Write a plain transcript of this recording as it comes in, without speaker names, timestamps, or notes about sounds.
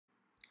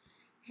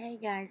Hey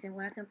guys, and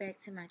welcome back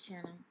to my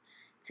channel.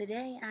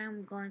 Today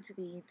I'm going to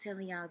be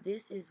telling y'all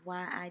this is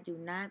why I do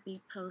not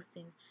be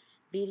posting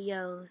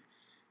videos.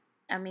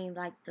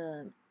 Like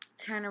the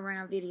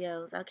turnaround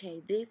videos.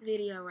 Okay, this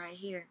video right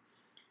here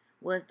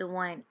was the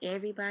one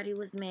everybody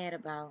was mad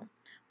about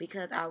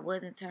because I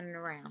wasn't turning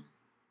around.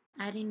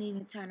 I didn't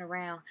even turn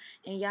around,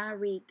 and y'all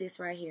read this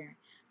right here.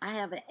 I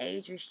have an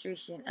age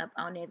restriction up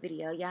on that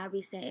video. Y'all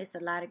be saying it's a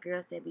lot of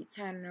girls that be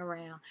turning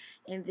around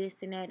and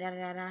this and that, da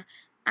da da.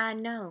 I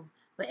know,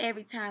 but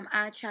every time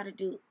I try to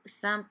do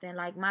something,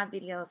 like my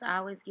videos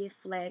always get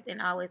flagged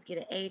and always get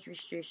an age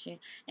restriction.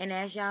 And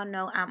as y'all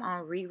know, I'm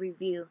on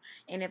re-review,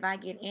 and if I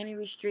get any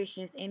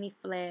restrictions, any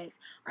flags,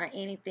 or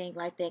anything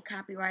like that,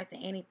 copyrights or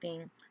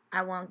anything,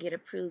 I won't get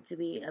approved to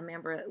be a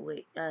member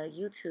with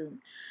YouTube.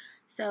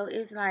 So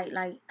it's like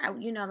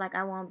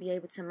I won't be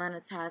able to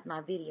monetize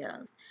my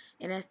videos,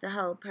 and that's the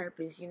whole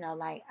purpose.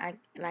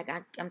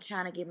 I'm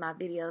trying to get my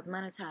videos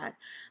monetized,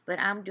 but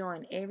I'm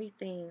doing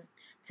everything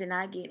to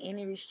not get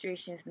any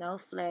restrictions, no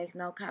flags,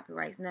 no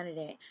copyrights, none of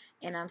that,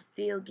 and I'm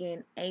still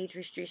getting age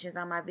restrictions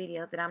on my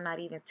videos that I'm not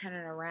even turning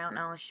around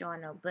on,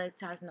 showing no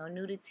buttocks, no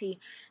nudity,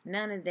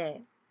 none of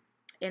that.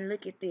 And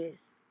look at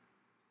this.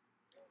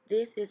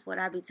 This is what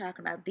I be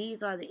talking about.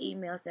 These are the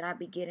emails that I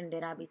be getting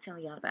that I be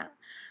telling y'all about.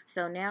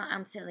 So now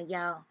I'm telling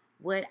y'all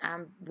what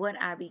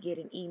I be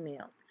getting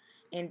emailed.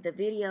 In the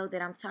video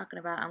that I'm talking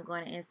about, I'm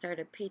going to insert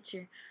a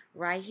picture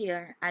right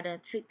here. I done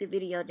took the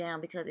video down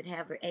because it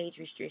have an age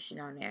restriction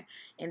on there,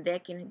 and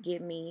that can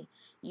get me,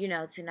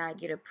 to not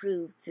get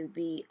approved to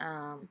be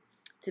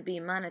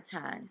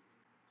monetized.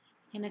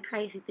 And the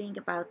crazy thing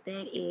about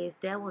that is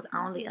that was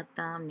only a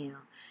thumbnail.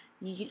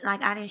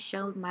 Like, I didn't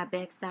show my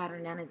backside or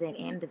none of that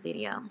in the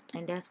video,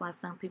 and that's why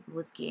some people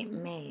was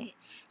getting mad,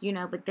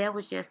 but that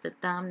was just the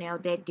thumbnail.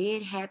 That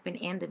did happen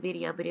in the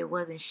video, but it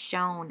wasn't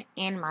shown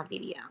in my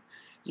video,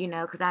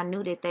 because I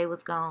knew that they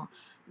was gonna,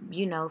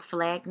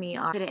 flag me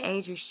or put an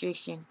age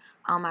restriction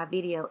on my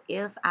video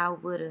if I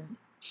would have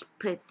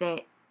put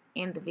that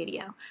in the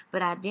video.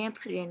 But I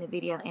didn't put it in the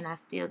video, and I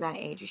still got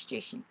an age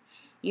restriction.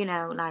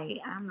 I'm like,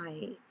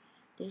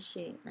 this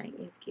shit, like,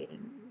 it's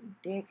getting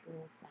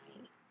ridiculous.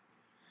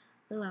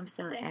 Oh, I'm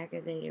so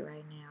aggravated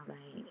right now.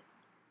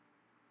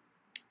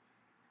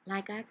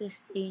 Like I could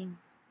see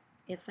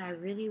if I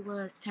really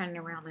was turning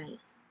around,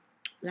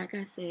 like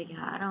I said,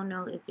 y'all, I don't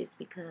know if it's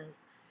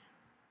because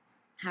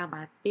how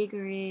my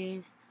figure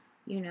is,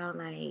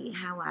 like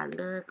how I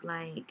look,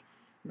 like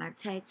my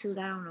tattoos.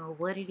 I don't know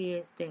what it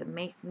is that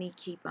makes me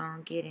keep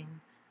on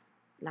getting,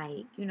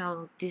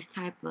 this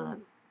type of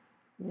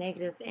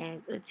negative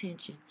ass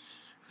attention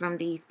from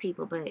these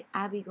people. But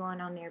I be going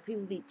on there,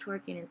 people be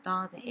twerking and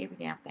thongs and every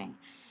damn thing,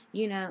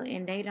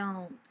 and they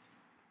don't,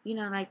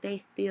 like, they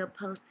still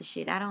post the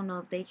shit. I don't know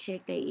if they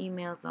check their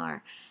emails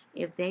or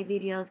if their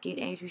videos get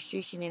age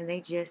restriction and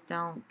they just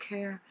don't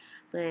care.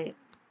 But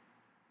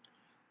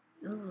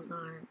oh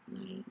Lord,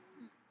 like,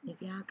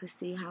 if y'all could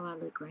see how I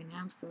look right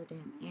now, I'm so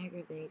damn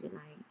aggravated.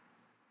 Like,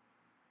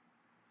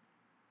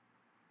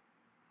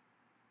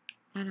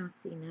 I don't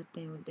see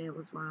nothing that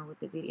was wrong with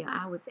the video.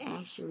 I was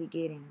actually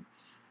getting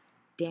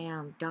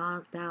damn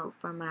dogged out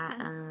from my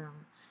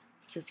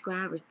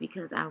subscribers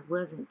because I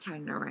wasn't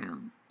turning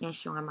around and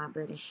showing my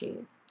butt and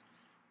shit.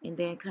 And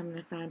then coming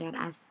to find out,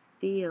 I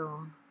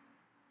still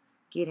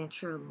get in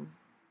trouble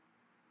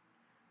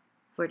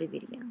for the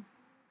video.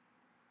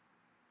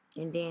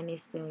 And then they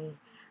say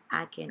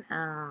I can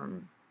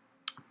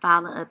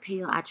file an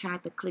appeal. I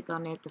tried to click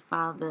on that to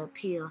file the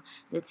appeal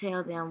to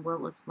tell them what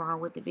was wrong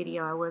with the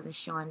video. I wasn't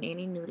showing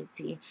any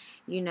nudity.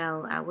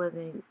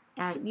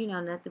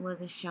 Nothing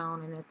wasn't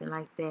shown or nothing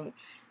like that.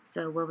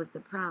 So what was the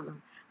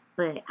problem?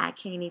 But I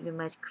can't even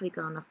much click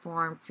on the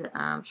form to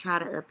try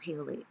to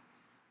appeal it.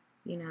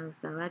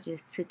 So I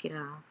just took it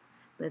off.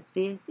 But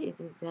this is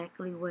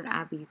exactly what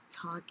I be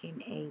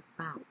talking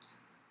about.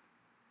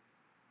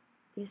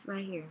 This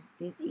right here,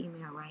 this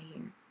email right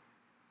here.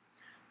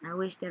 I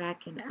wish that I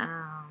can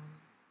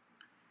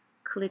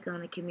click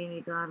on the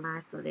community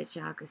guidelines so that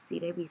y'all can see.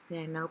 They be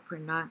saying no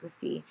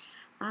pornography.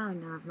 I don't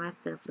know if my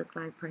stuff look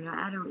like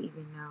pornography. I don't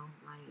even know.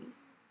 Like,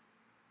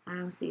 I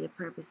don't see the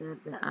purpose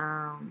of the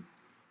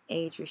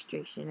age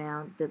restriction.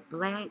 Now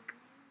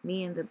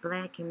me and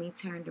me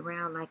turned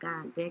around, like,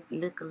 they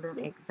look a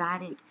little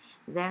exotic.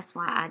 That's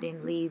why I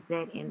didn't leave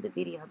that in the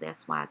video.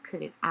 That's why I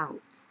cut it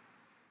out.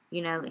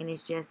 And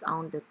it's just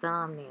on the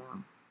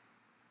thumbnail.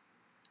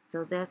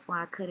 So that's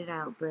why I cut it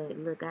out. But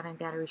look, I done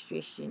got a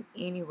restriction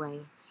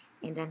anyway,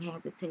 and done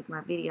had to take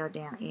my video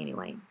down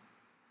anyway.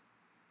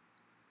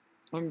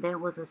 And that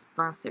was a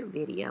sponsored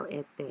video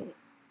at that.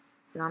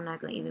 So I'm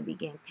not gonna even be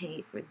getting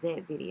paid for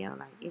that video.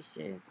 Like, it's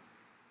just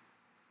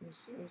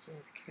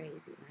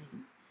crazy.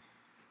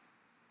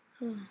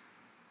 Like,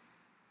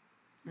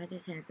 I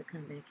just had to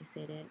come back and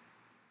say that.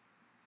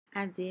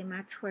 I did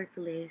my twerk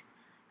list,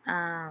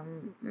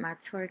 my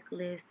twerk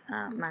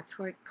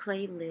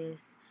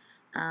playlist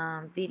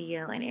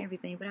video and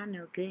everything, but I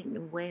know good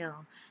and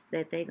well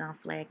that they gonna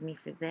flag me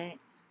for that.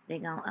 they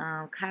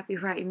gonna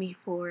copyright me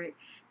for it.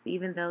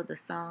 Even though the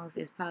songs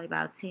is probably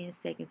about 10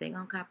 seconds, they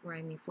gonna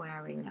copyright me for it. I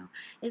already know.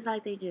 It's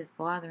like they just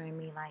bothering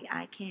me. Like,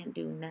 I can't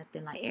do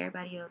nothing like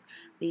everybody else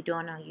be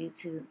doing on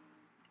YouTube.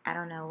 I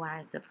don't know why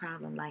it's a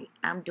problem. Like,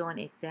 I'm doing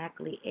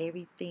exactly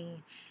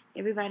everything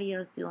everybody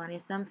else doing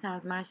it.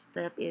 Sometimes my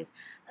stuff is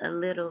a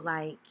little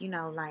like,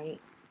 like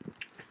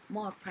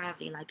more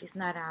privately. Like, it's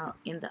not out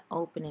in the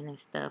opening and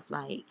stuff.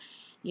 Like,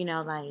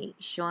 like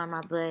showing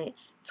my butt,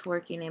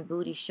 twerking and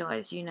booty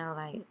shorts,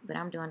 like, but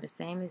I'm doing the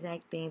same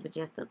exact thing, but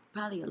just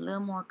probably a little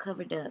more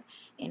covered up,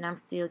 and I'm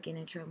still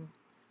getting in trouble.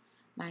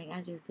 Like,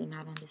 I just do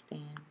not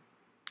understand.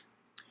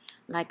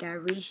 Like, I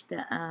reached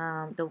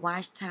the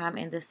watch time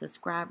and the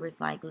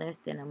subscribers like less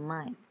than a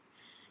month,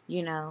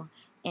 you know,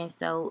 and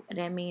so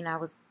that mean I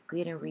was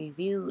getting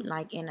reviewed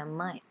like in a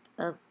month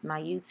of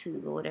my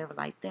YouTube or whatever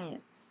like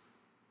that.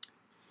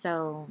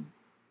 So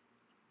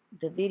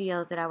the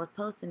videos that I was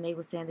posting, they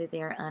were saying that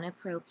they're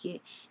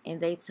inappropriate,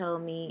 and they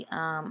told me,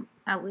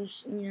 I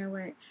wish, you know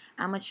what,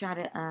 I'm gonna try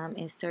to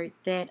insert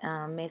that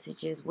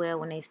message as well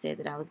when they said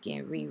that I was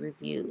getting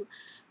re-reviewed.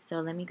 So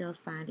let me go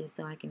find it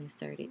so I can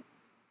insert it.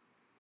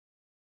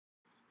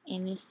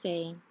 And it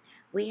say,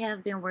 we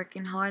have been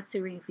working hard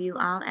to review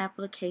all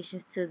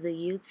applications to the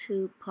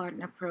YouTube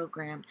Partner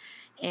Program,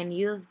 and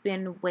you have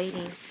been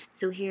waiting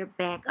to hear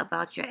back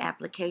about your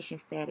application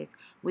status.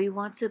 We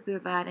want to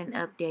provide an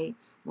update.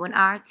 When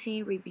our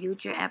team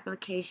reviewed your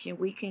application,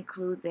 we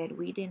conclude that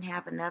we didn't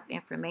have enough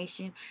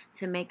information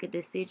to make a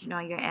decision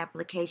on your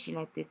application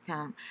at this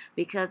time.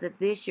 Because of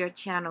this, your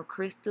channel,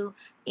 Crystal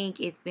Inc.,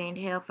 is being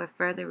held for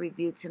further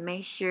review to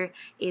make sure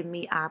it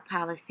meet our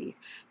policies.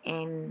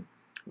 And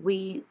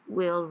we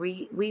will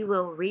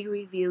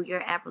re-review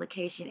your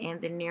application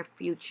in the near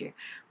future.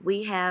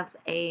 We have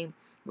a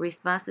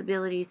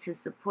responsibility to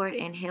support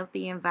a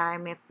healthy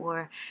environment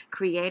for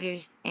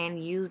creators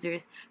and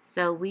users,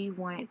 so we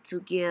want to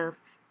give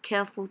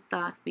careful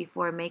thoughts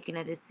before making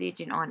a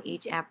decision on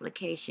each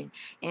application.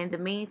 In the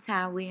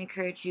meantime, we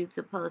encourage you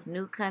to post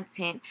new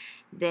content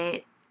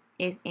that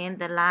is in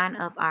the line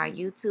of our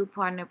YouTube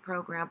Partner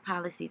Program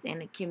policies and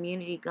the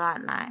community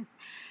guidelines,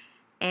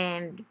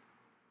 and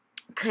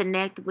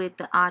connect with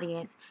the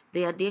audience.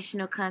 The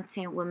additional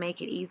content will make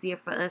it easier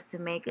for us to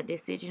make a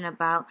decision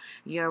about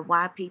your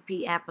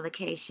YPP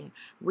application.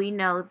 We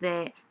know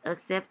that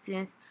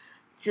acceptance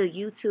to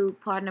YouTube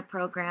Partner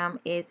Program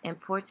is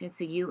important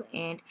to you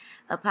and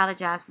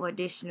apologize for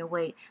additional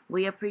wait.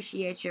 We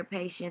appreciate your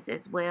patience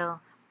as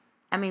well.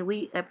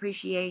 We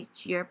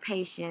appreciate your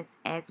patience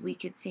as we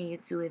continue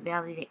to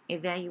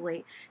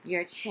evaluate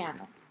your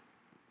channel.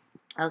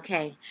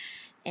 Okay,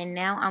 and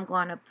now I'm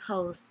gonna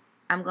post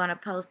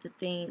the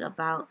thing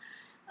about,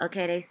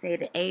 okay, they say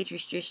the age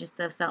restriction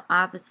stuff, so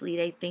obviously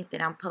they think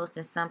that I'm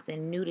posting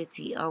something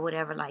nudity or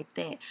whatever like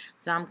that.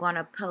 So I'm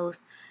gonna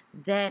post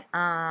that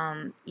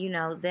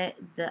that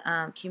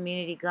the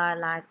community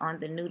guidelines on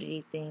the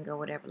nudity thing or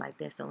whatever like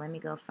that. So let me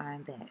go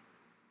find that.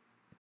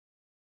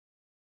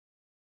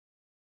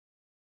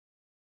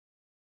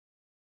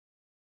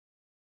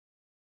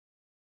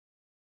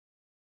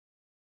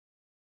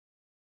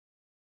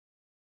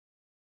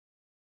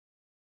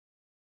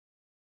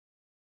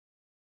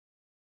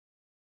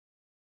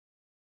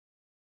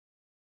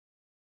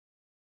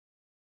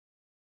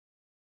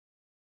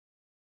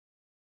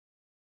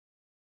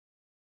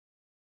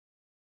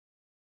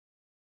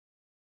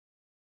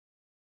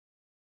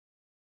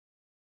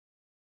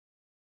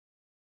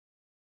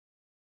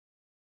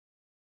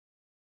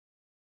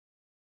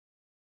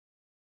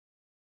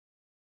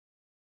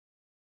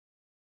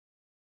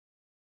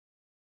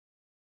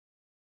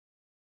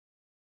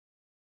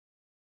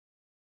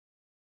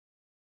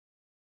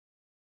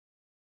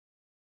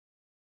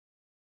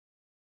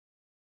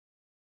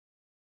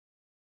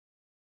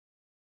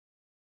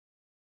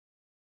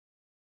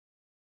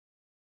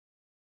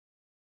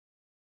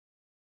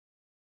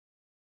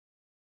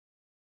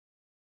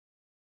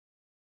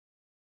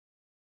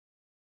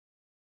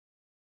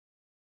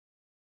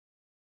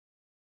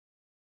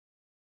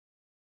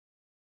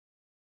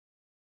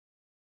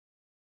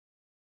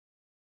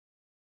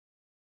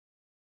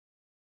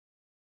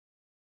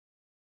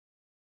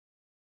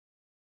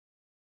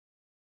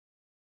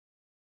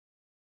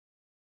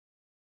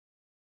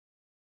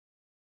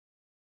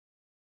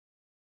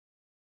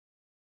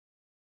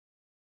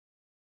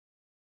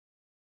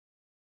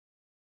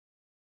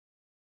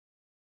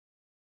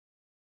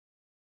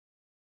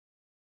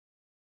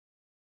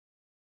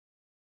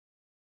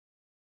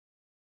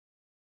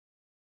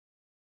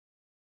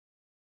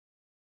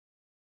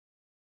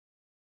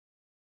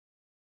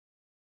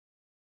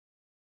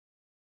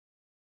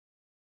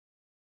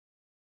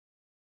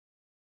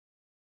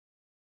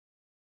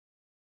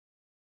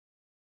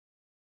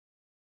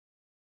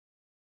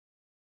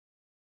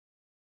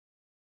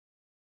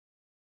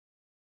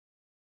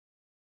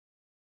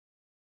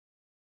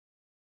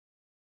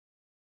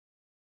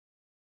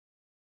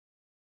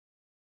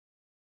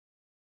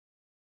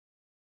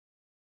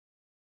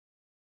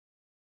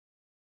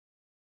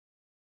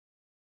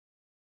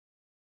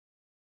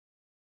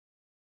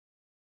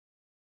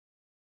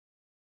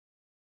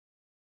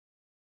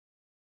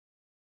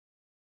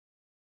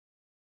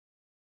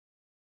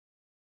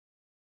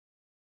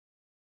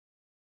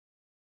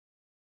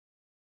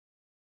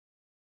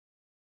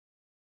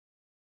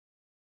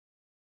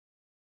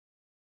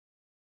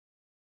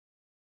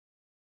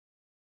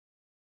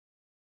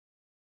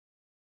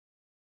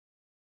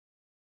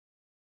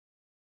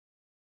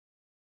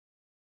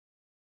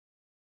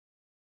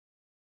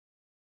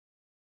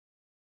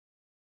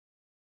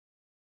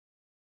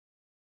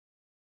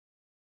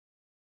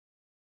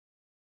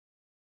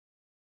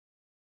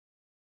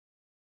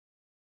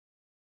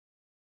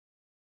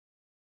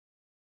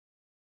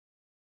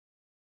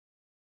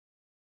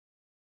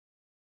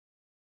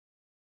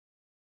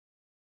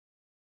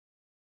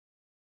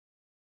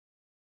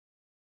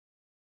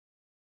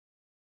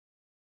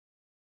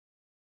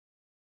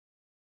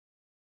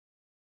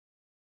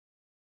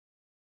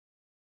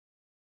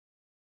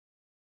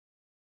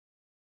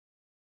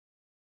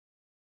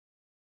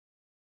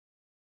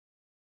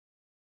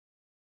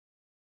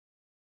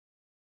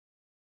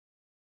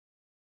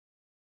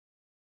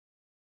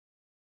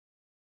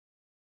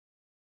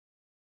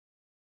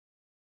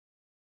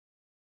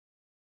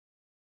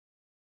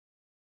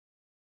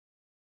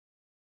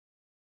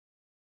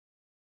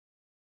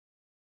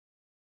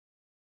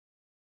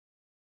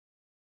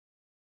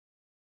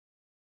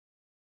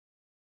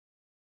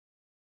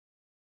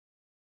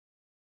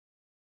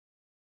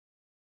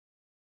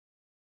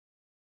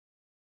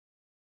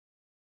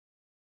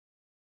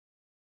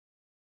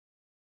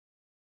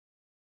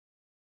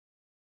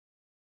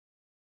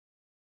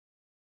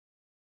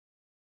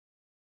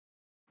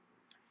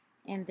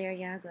 And there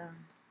y'all go.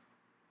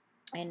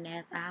 And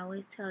as I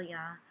always tell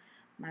y'all,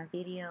 my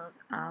videos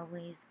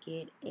always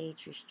get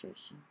age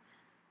restriction.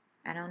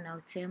 I don't know,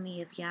 tell me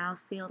if y'all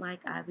feel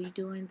like I be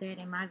doing that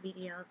in my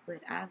videos,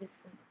 but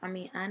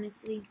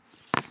honestly,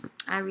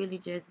 I really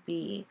just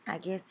be, I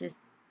guess it's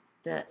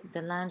the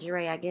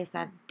lingerie. I guess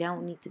I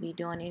don't need to be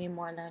doing any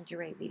more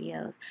lingerie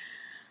videos,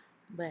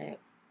 but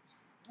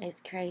it's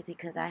crazy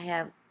because I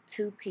have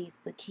 2-piece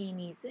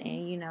bikinis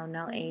and, you know,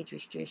 no age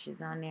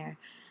restrictions on there.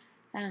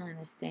 I don't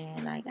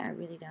understand. Like, I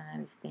really don't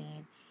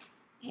understand.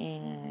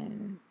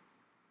 And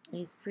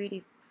it's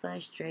pretty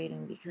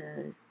frustrating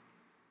because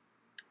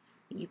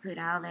you put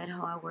all that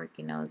hard work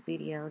in those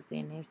videos,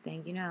 and this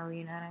thing, you know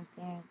what I'm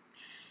saying?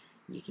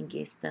 You can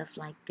get stuff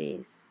like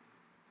this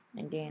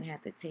and then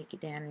have to take it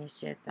down, and it's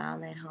just all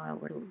that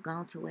hard work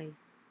gone to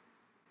waste.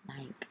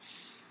 Like,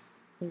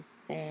 it's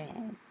sad.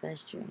 It's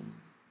frustrating.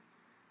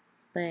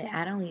 But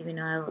I don't even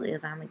know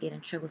if I'm going to get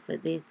in trouble for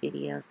this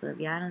video. So if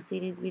y'all don't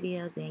see this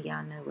video, then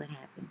y'all know what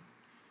happened.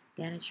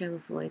 Got in trouble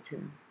for it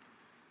too.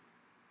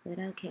 But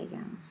okay,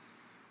 y'all.